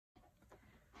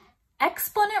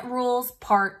Exponent Rules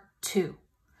Part 2.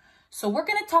 So we're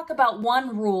going to talk about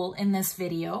one rule in this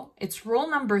video. It's rule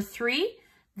number 3.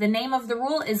 The name of the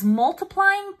rule is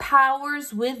multiplying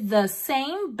powers with the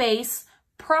same base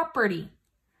property.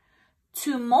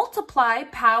 To multiply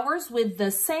powers with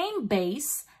the same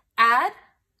base, add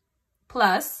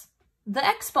plus the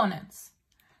exponents.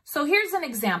 So here's an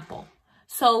example.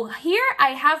 So here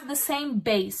I have the same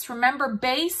base. Remember,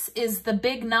 base is the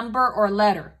big number or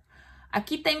letter.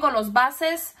 Aquí tengo los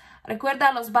bases.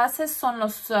 Recuerda, los bases son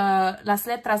las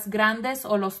letras grandes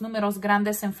o los números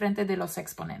grandes enfrente de los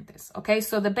exponentes. Okay,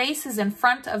 so the base is in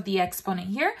front of the exponent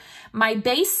here. My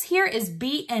base here is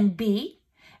b and b,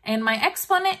 and my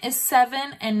exponent is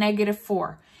 7 and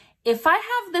 -4. If I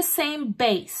have the same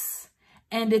base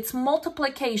and it's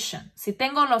multiplication, si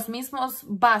tengo los mismos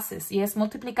bases y es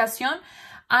multiplicación,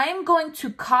 I'm going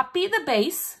to copy the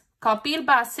base, copy el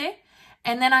base,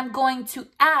 and then I'm going to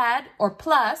add, or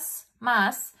plus,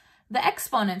 más, the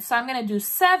exponent. So I'm going to do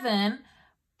 7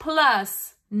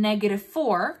 plus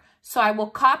 -4. So I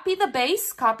will copy the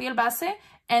base, copy el base,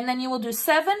 and then you will do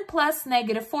 7 plus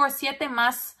 -4, 7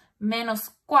 más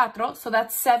menos 4. So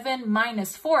that's 7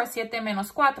 minus 4, 7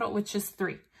 menos 4, which is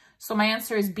 3. So my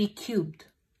answer is b cubed.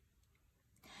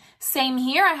 Same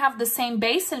here, I have the same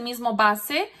base, el mismo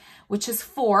base, which is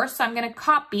 4. So I'm going to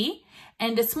copy.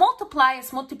 And it's multiply,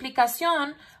 it's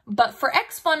multiplicación, but for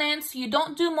exponents, you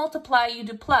don't do multiply, you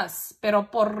do plus. Pero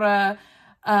por,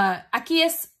 aquí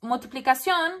es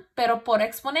multiplicación, pero por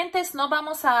exponentes no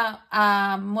vamos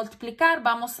a multiplicar,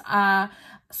 vamos a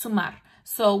sumar.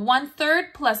 So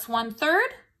 1/3 plus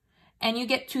 1/3, and you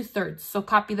get 2/3. So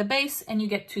copy the base, and you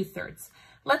get 2/3.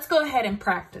 Let's go ahead and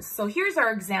practice. So here's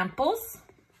our examples.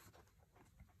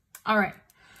 All right.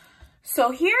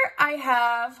 So here I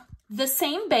have the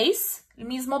same base, el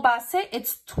mismo base,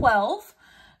 it's 12.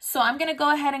 So I'm going to go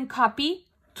ahead and copy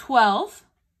 12.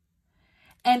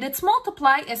 And it's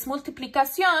multiply, es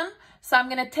multiplicación. So I'm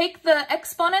going to take the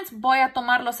exponents, voy a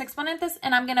tomar los exponentes,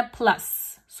 and I'm going to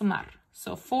plus, sumar.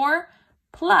 So 4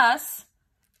 plus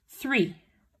 3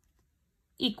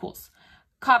 equals.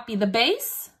 Copy the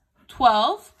base,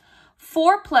 12.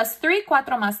 4 plus 3,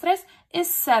 4 más 3 is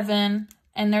 7.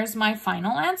 And there's my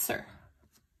final answer.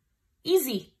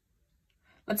 Easy.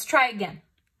 Let's try again.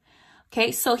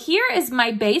 Okay, so here is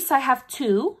my base. I have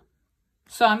 2.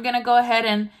 So I'm going to go ahead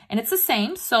and it's the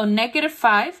same. So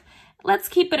 -5. Let's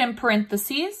keep it in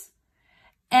parentheses.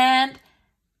 And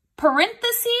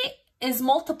parenthesis is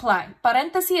multiply.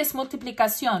 Parenthesis is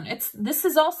multiplicación. This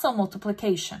is also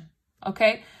multiplication.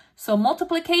 Okay, so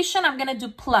multiplication, I'm going to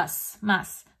do plus,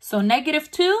 más. So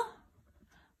 -2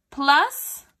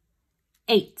 plus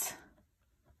 8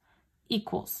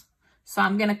 equals. So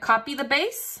I'm going to copy the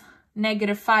base,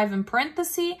 -5 in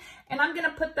parentheses, and I'm going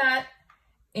to put that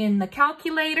in the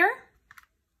calculator.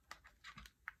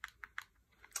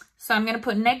 So I'm going to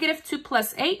put -2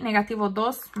 plus 8,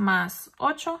 -2 más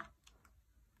 8,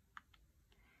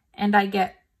 and I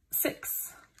get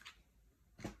 6.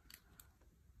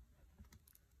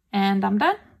 And I'm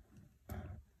done.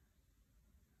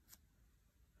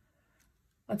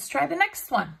 Let's try the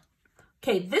next one.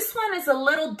 Okay, this one is a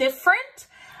little different.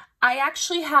 I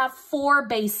actually have 4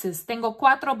 bases. Tengo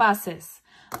 4 bases.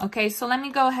 Okay, so let me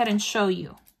go ahead and show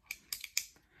you.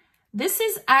 This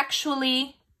is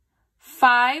actually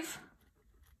 5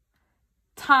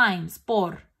 times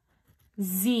por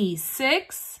z,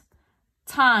 6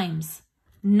 times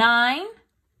 9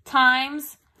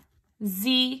 times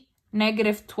z,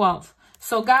 -12.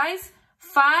 So guys,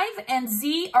 5 and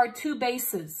z are 2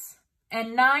 bases.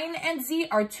 And 9 and z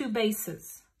are 2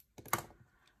 bases.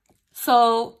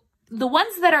 So the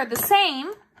ones that are the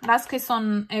same, las que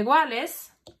son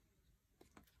iguales,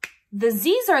 the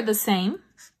z's are the same.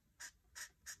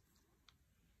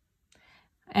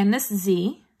 And this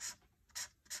z,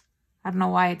 I don't know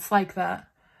why it's like that.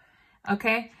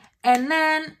 Okay. And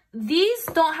then these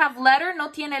don't have letter, no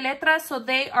tiene letra, so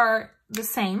they are the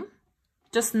same.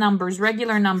 Just numbers,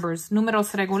 regular numbers.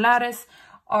 Números regulares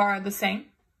are the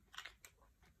same.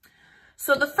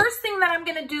 So the first thing that I'm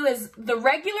going to do is the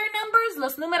regular numbers,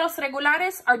 los números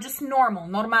regulares, are just normal,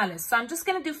 normales. So I'm just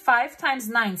going to do 5 times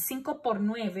 9, 5 por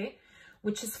 9,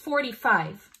 which is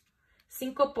 45.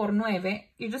 5 por 9,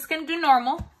 you're just going to do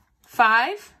normal.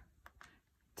 5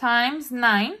 times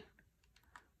 9,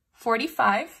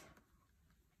 45.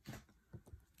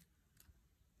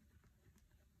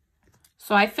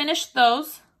 So I finished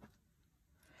those.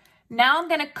 Now I'm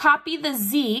going to copy the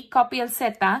z, copy el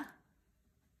z.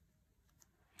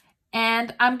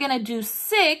 And I'm going to do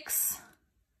 6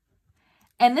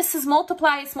 And this is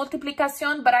multiply, es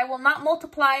multiplicación, but I will not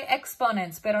multiply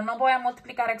exponents. Pero no voy a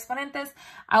multiplicar exponentes.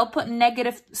 I'll put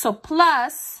negative, so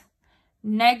plus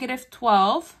negative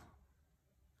 12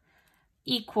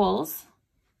 equals,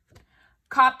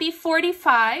 copy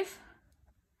 45,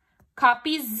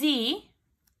 copy Z,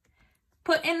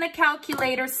 put in the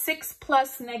calculator 6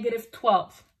 plus negative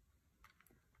 12.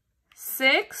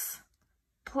 6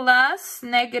 plus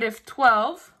negative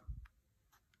 12,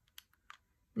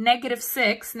 negative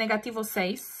 6, negativo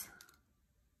 6.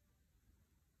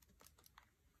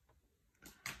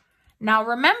 Now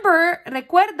remember,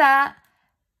 recuerda,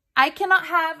 I cannot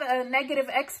have a negative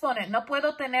exponent. No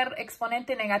puedo tener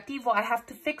exponente negativo. I have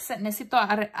to fix it. Necesito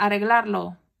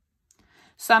arreglarlo.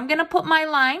 So I'm going to put my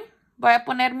line. Voy a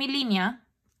poner mi línea.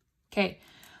 Okay.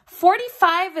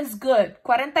 45 is good.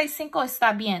 45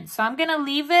 está bien. So I'm going to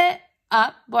leave it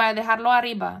up. Voy a dejarlo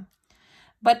arriba.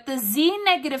 But the Z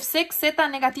negative 6, Z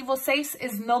negativo 6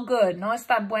 is no good. No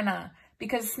está buena.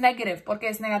 Because it's negative. Porque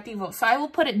es negativo. So I will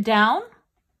put it down.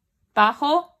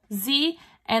 Bajo. Z.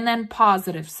 And then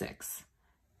positive 6.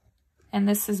 And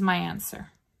this is my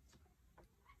answer.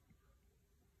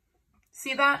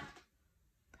 See that?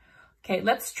 Okay,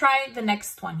 let's try the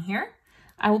next one here.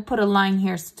 I will put a line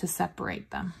here to separate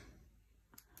them.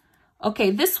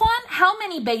 Okay, this one, how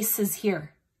many bases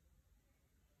here?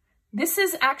 This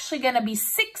is actually going to be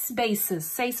 6 bases,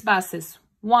 6 bases.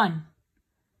 1,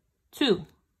 2,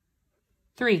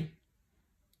 3,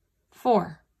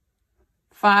 4,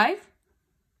 5,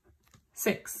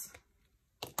 6.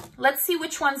 Let's see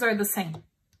which ones are the same.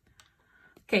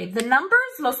 Okay, the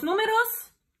numbers, los números,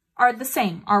 are the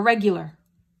same, are regular.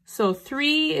 So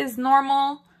 3 is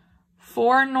normal,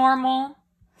 4 normal,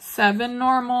 7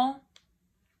 normal.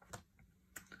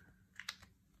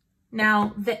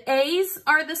 Now, the A's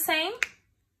are the same.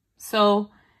 So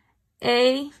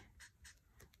A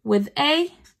with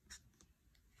A.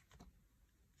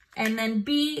 And then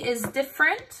B is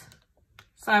different.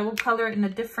 So I will color it in a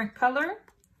different color.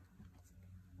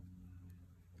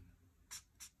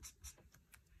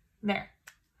 There.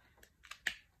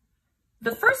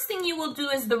 The first thing you will do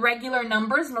is the regular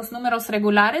numbers, los números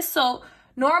regulares. So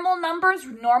normal numbers,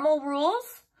 normal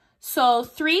rules. So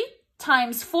 3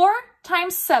 times 4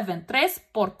 times 7. 3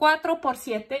 por 4 por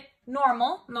 7.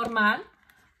 Normal, normal.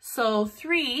 So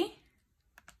 3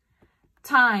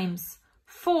 times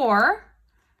 4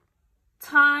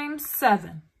 times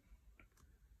 7.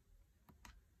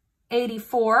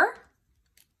 84.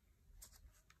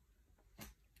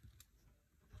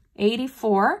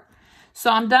 84. So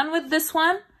I'm done with this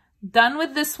one, done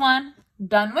with this one,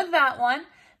 done with that one.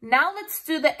 Now let's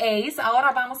do the A's.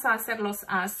 Ahora vamos a hacer los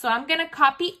A's. So I'm going to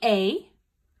copy A.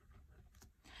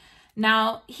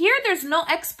 Now here there's no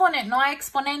exponent, no hay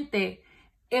exponente.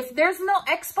 If there's no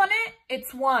exponent,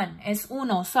 it's 1, es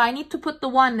uno. So I need to put the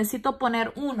 1, necesito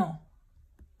poner uno.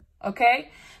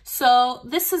 Okay? So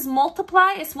this is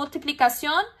multiply, es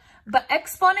multiplicación. But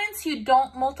exponents, you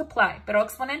don't multiply. Pero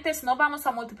exponentes no vamos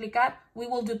a multiplicar. We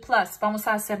will do plus. Vamos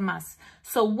a hacer más.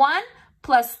 So 1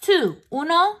 plus 2.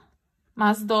 1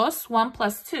 más 2. 1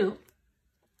 plus 2.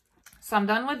 So I'm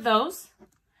done with those.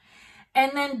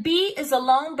 And then B is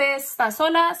alone. B está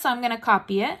sola. So I'm going to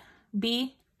copy it.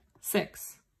 B,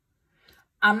 6.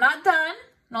 I'm not done.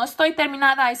 No estoy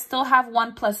terminada. I still have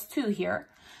 1 plus 2 here.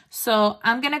 So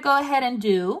I'm going to go ahead and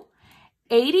do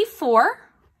 84.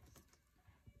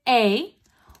 A,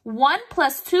 1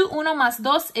 plus 2, 1 más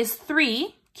 2 is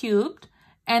 3 cubed,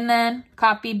 and then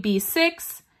copy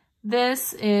B6.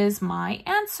 This is my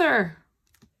answer.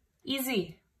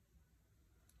 Easy.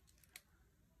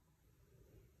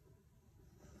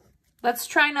 Let's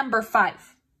try number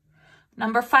 5.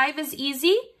 Number 5 is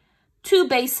easy. 2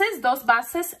 bases, dos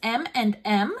bases, M and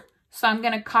M. So I'm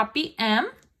going to copy M.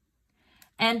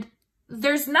 And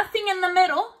there's nothing in the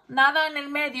middle, nada en el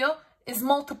medio. Is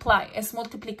multiply, es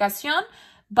multiplicación,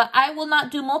 but I will not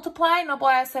do multiply, no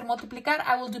voy a hacer multiplicar,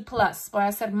 I will do plus, voy a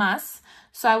hacer más.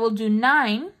 So I will do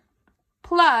 9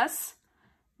 plus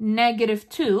negative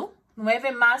 2,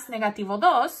 9 más negativo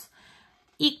 2,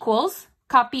 equals,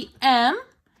 copy M,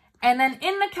 and then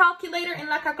in the calculator, in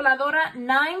la calculadora,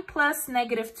 9 plus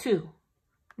negative 2.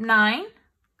 9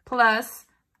 plus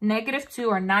negative 2,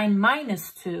 or 9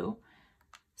 minus 2,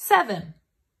 7.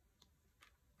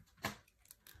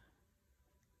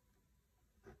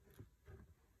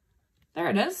 There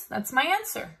it is. That's my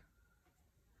answer.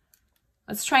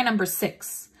 Let's try number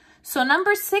 6. So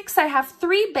number 6, I have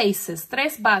 3 bases, 3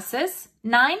 bases,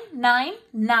 9, 9,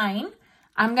 9.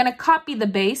 I'm going to copy the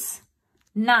base,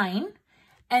 9.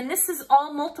 And this is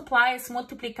all multiply, es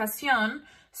multiplicación.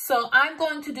 So I'm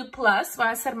going to do plus, voy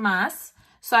a hacer más.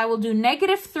 So I will do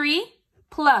negative 3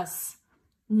 plus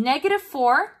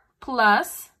 -4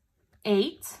 plus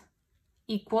 8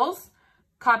 equals,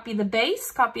 copy the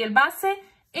base, copy el base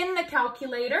in the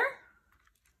calculator.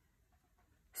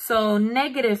 So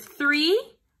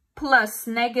 -3 plus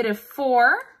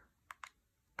 -4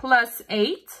 plus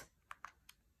 8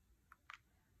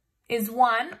 is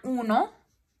 1.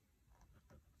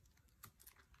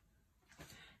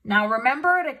 Now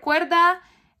remember, recuerda,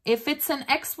 if it's an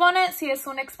exponent, si es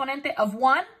un exponente of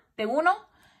 1, de 1,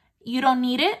 you don't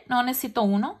need it. No necesito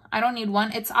 1. I don't need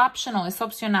 1. It's optional. It's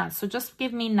opcional. So just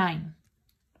give me 9.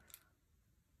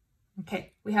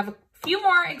 Okay, we have a few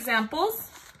more examples.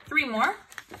 3 more.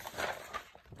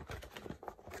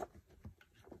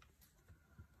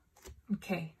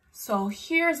 Okay, so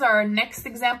here's our next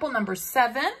example, number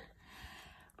 7.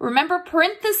 Remember,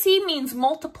 parenthesis means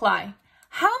multiply.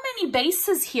 How many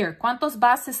bases here? ¿Cuántos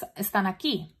bases están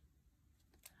aquí?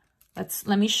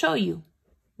 Let me show you.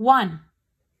 1,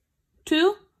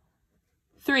 2,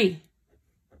 3,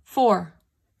 4,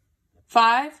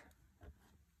 5,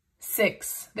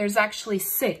 6. There's actually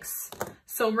 6.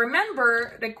 So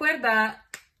remember, recuerda,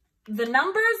 the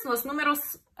numbers, los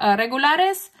números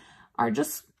regulares are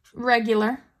just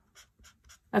regular.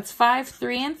 That's 5,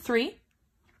 3, and 3.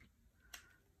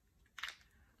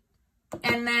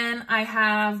 And then I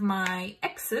have my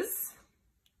x's.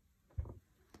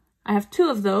 I have 2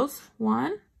 of those.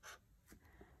 1,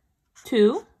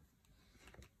 2.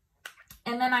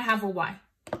 And then I have a y.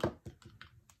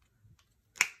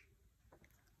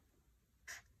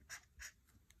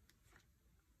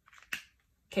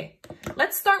 Okay,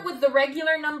 let's start with the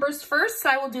regular numbers first. So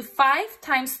I will do 5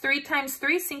 times 3 times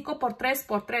 3, 5 por 3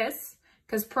 por 3,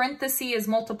 because paréntesis is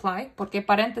multiply, porque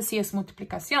paréntesis es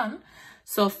multiplicación.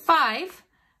 So 5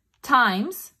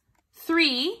 times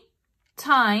 3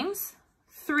 times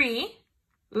 3,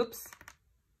 oops,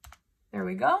 there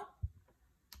we go,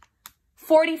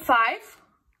 45.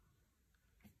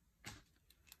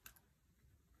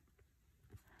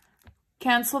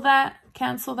 Cancel that,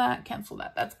 cancel that, cancel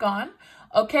that. That's gone.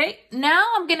 Okay, now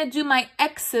I'm going to do my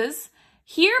x's.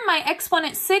 Here, my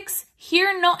exponent 6.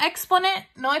 Here, no exponent,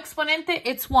 no exponente.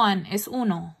 It's 1. It's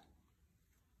uno.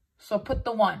 So put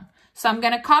the 1. So I'm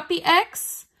going to copy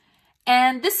x.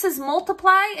 And this is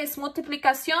multiply. It's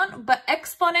multiplicación. But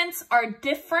exponents are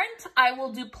different. I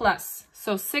will do plus.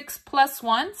 So 6 plus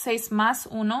 1. 6 más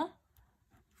 1.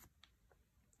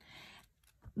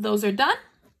 Those are done.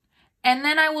 And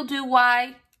then I will do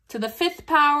y to the 5th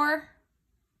power.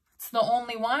 It's the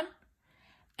only one.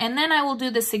 And then I will do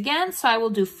this again. So I will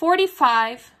do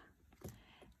 45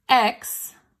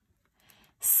 x.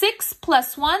 6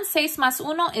 plus 1, 6 más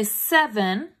 1 is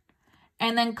 7.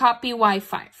 And then copy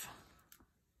y5.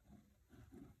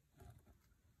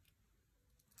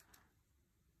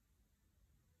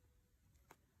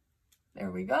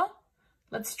 There we go.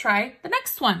 Let's try the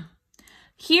next one.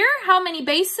 Here, how many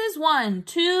bases? 1,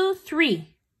 2, 3.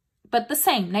 But the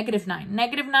same, -9,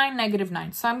 -9,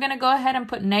 -9. So I'm going to go ahead and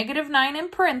put -9 in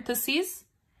parentheses.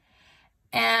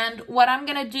 And what I'm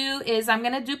going to do is I'm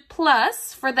going to do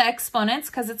plus for the exponents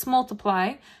because it's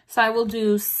multiply. So I will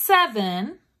do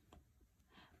 7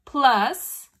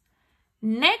 plus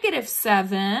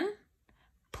 -7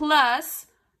 plus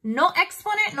no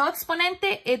exponent, no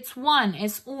exponente, it's 1,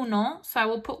 it's uno. So I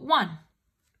will put 1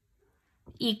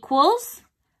 equals,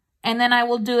 and then I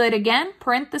will do it again,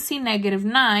 parenthesis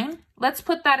 -9. Let's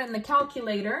put that in the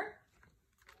calculator.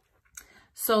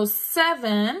 So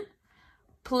 7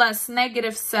 plus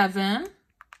 -7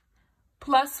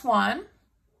 plus 1,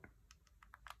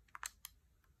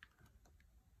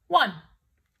 1.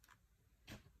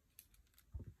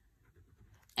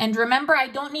 And remember, I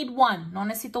don't need 1. No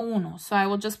necesito uno. So I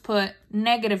will just put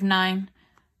 -9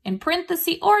 in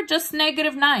parentheses or just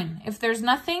 -9. If there's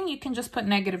nothing, you can just put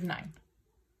 -9.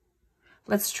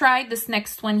 Let's try this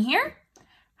next one here.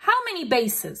 How many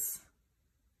bases?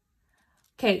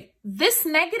 Okay, this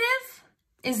negative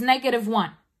is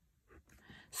 -1.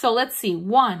 So let's see.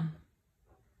 1,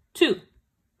 2,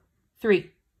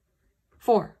 3,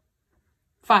 4,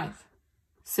 5,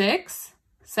 6,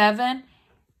 7,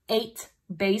 8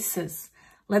 bases.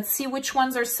 Let's see which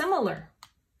ones are similar.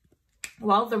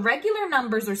 Well, the regular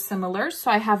numbers are similar.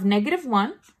 So I have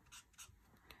 -1.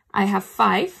 I have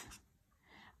 5.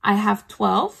 I have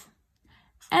 12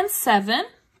 and 7.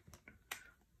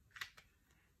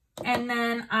 And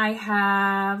then I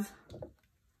have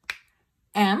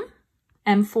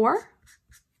M4,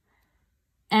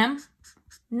 M,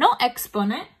 no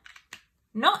exponent,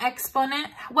 no exponent.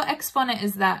 What exponent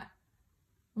is that?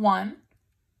 1.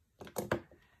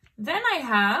 Then I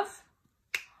have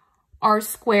R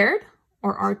squared,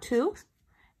 or R2,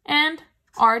 and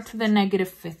r to the negative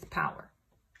 5th power.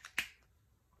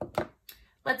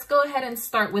 Let's go ahead and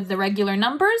start with the regular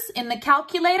numbers. In the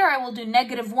calculator, I will do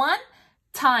negative 1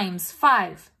 times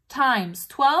 5 times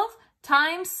 12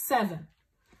 times 7.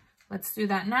 Let's do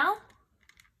that now.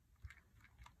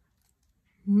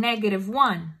 Negative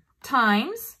 1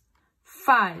 times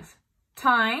 5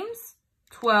 times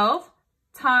 12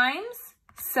 times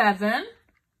 7.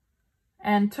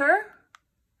 Enter.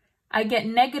 I get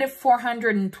negative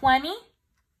 420.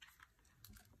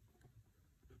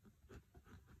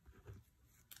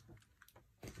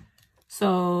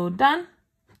 So done,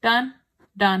 done,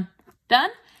 done,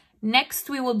 done. Next,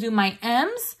 we will do my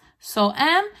m's. So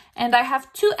m, and I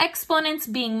have two exponents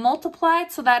being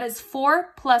multiplied. So that is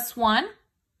 4 plus 1.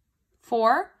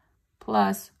 4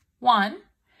 plus 1.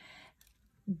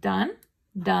 Done,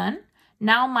 done.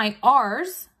 Now my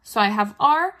r's. So I have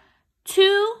r,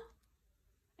 2,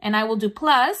 and I will do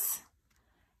plus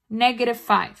negative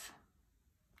 5.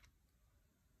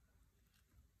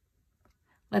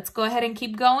 Let's go ahead and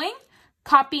keep going.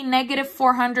 Copy negative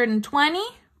 420.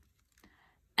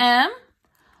 M,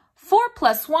 4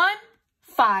 plus 1,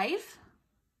 5.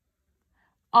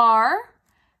 R,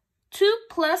 2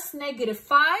 plus negative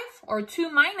 5, or 2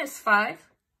 minus 5.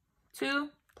 2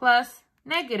 plus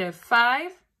negative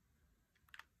 5.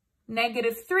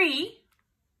 Negative 3.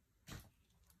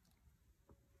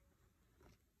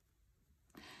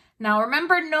 Now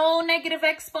remember, no negative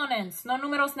exponents, no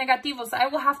números negativos. I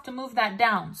will have to move that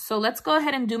down. So let's go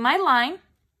ahead and do my line.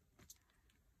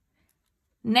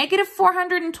 Negative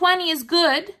 420 is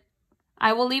good.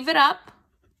 I will leave it up.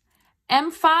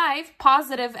 M5,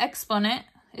 positive exponent,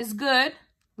 is good.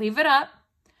 Leave it up.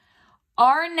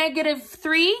 R negative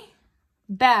 3,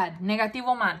 bad,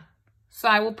 negativo mal. So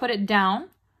I will put it down.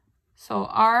 So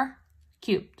R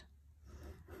cubed.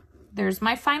 There's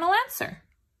my final answer.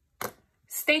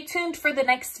 Stay tuned for the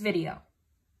next video.